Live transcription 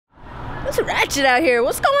It's ratchet out here.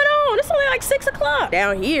 What's going on? It's only like 6 o'clock.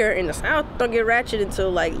 Down here in the south, don't get ratchet until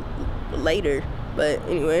like later. But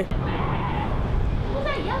anyway. Who's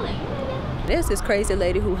that yelling? There's this crazy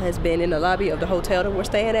lady who has been in the lobby of the hotel that we're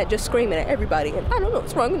staying at just screaming at everybody. And I don't know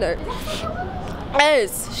what's wrong with her.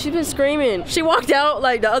 Yes, she's been screaming. She walked out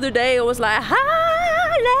like the other day and was like,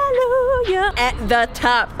 hallelujah, at the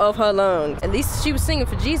top of her lungs. At least she was singing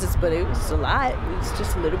for Jesus, but it was a lot. It was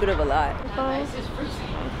just a little bit of a lot.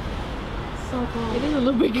 So cold. It is a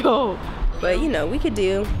little bit cold. But you know, we could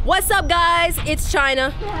do. What's up, guys? It's China.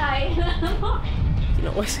 Hi. You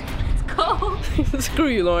know what's Cold. Screw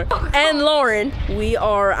you, Lauren. And Lauren, we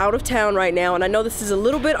are out of town right now, and I know this is a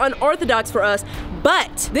little bit unorthodox for us,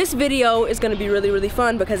 but this video is gonna be really, really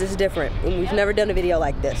fun because it's different, and we've never done a video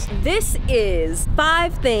like this. This is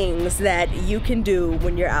 5 things that you can do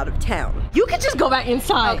when you're out of town. You can just go back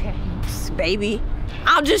inside. Okay. Baby,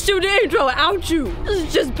 I'll just shoot the intro out you. This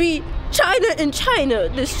is just be China and China,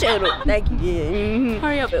 this channel. Thank you. Yeah.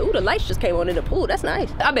 Hurry up. Ooh, the lights just came on in the pool. That's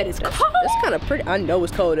nice. I bet it's cold. That's kind of pretty. I know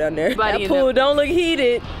it's cold down there. That pool don't look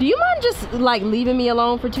heated. Do you mind just like leaving me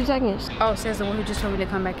alone for 2 seconds? Oh, says the one who just told me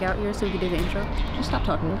to come back out here so we could do the intro. Just stop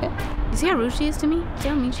talking, okay? You see how rude she is to me? See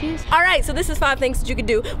how mean she is? All right, so this is 5 things that you can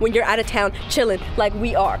do when you're out of town chilling like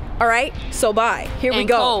we are. All right, so bye. Here we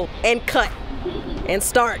go. Cold. And cut. And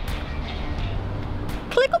start.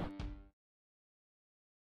 Click.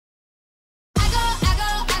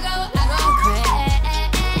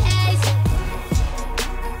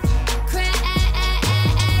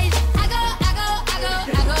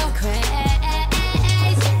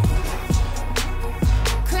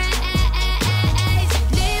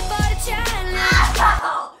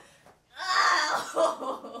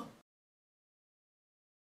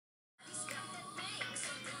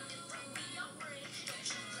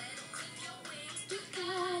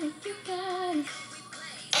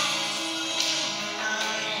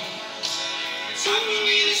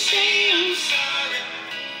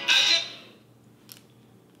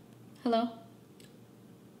 Hello?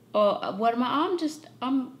 What am I?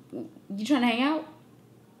 You trying to hang out?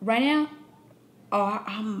 Right now? Oh,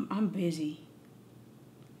 I'm busy.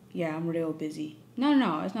 Yeah, I'm real busy.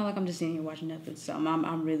 No, it's not like I'm just sitting here watching Netflix. So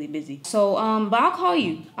I'm really busy. So, but I'll call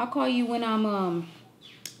you. I'll call you when I'm,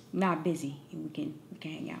 not busy. And we can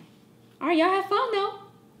hang out. All right, y'all have fun though.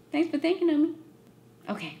 Thanks for thinking of me.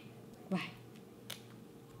 Okay, bye.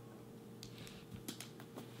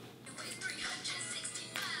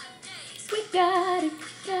 We got it,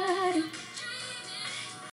 got it.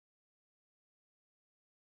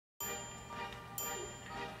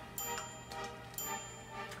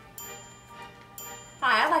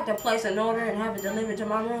 Hi, I'd like to place an order and have it delivered to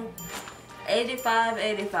my room.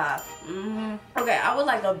 85.85. Okay, I would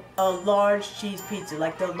like a large cheese pizza,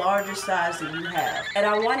 like the largest size that you have. And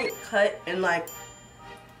I want it cut in like,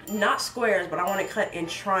 not squares, but I want it cut in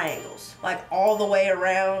triangles. Like all the way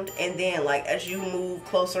around, and then like as you move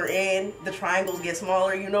closer in, the triangles get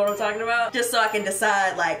smaller, you know what I'm talking about? Just so I can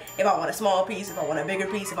decide like if I want a small piece, if I want a bigger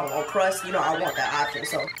piece, if I want crust, you know, I want that option.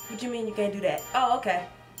 So, what you mean you can't do that? Oh, okay.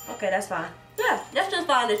 Okay, that's fine. Yeah, that's just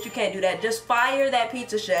fine that you can't do that. Just fire that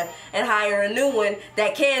pizza chef and hire a new one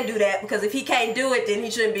that can do that, because if he can't do it, then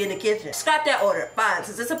he shouldn't be in the kitchen. Scrap that order. Fine,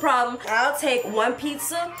 since it's a problem, I'll take 1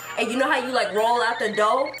 pizza, and you know how you like roll out the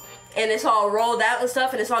dough and it's all rolled out and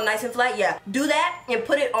stuff and it's all nice and flat? Yeah, do that and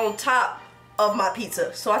put it on top of my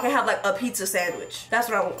pizza so I can have like a pizza sandwich. That's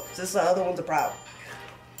what I want, since the other one's a problem.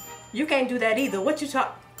 You can't do that either. What you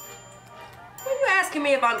talk? What are you asking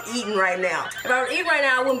me if I'm eating right now? If I were eating right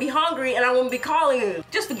now, I wouldn't be hungry and I wouldn't be calling you.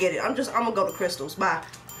 Just forget it. I'm gonna go to Crystal's. Bye.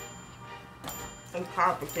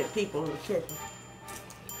 Incompetent people in the kitchen.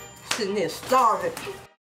 Sitting here starving.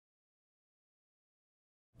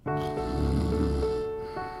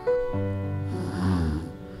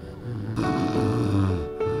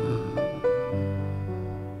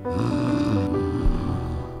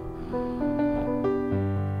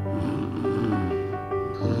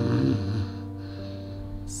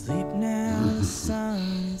 Sleep now, the sun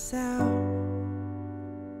is out.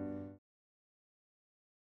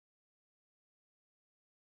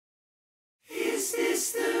 Is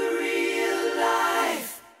this the real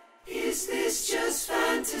life? Is this just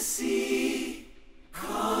fantasy?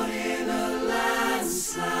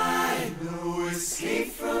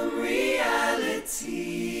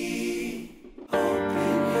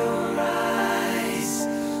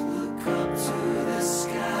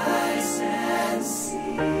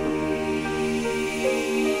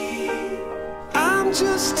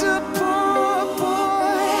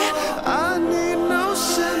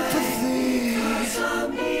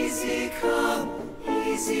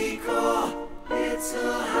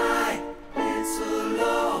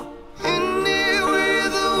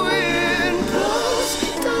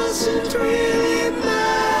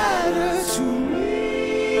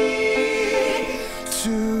 to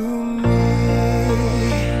me.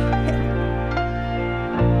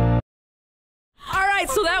 Alright,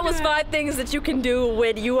 so that was 5 things that you can do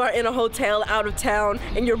when you are in a hotel out of town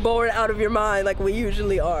and you're bored out of your mind like we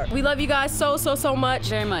usually are. We love you guys so much.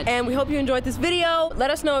 Very much. And we hope you enjoyed this video. Let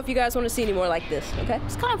us know if you guys want to see any more like this, okay?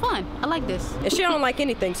 It's kind of fun. I like this. And she don't like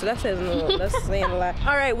anything, so that says that's saying a lot.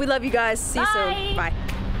 Alright, we love you guys. See you soon. Bye.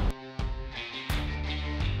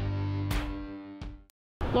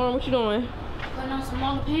 Lauren, what you doing? Putting on some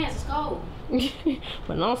longer pants. It's cold.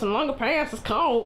 Putting on some longer pants. It's cold.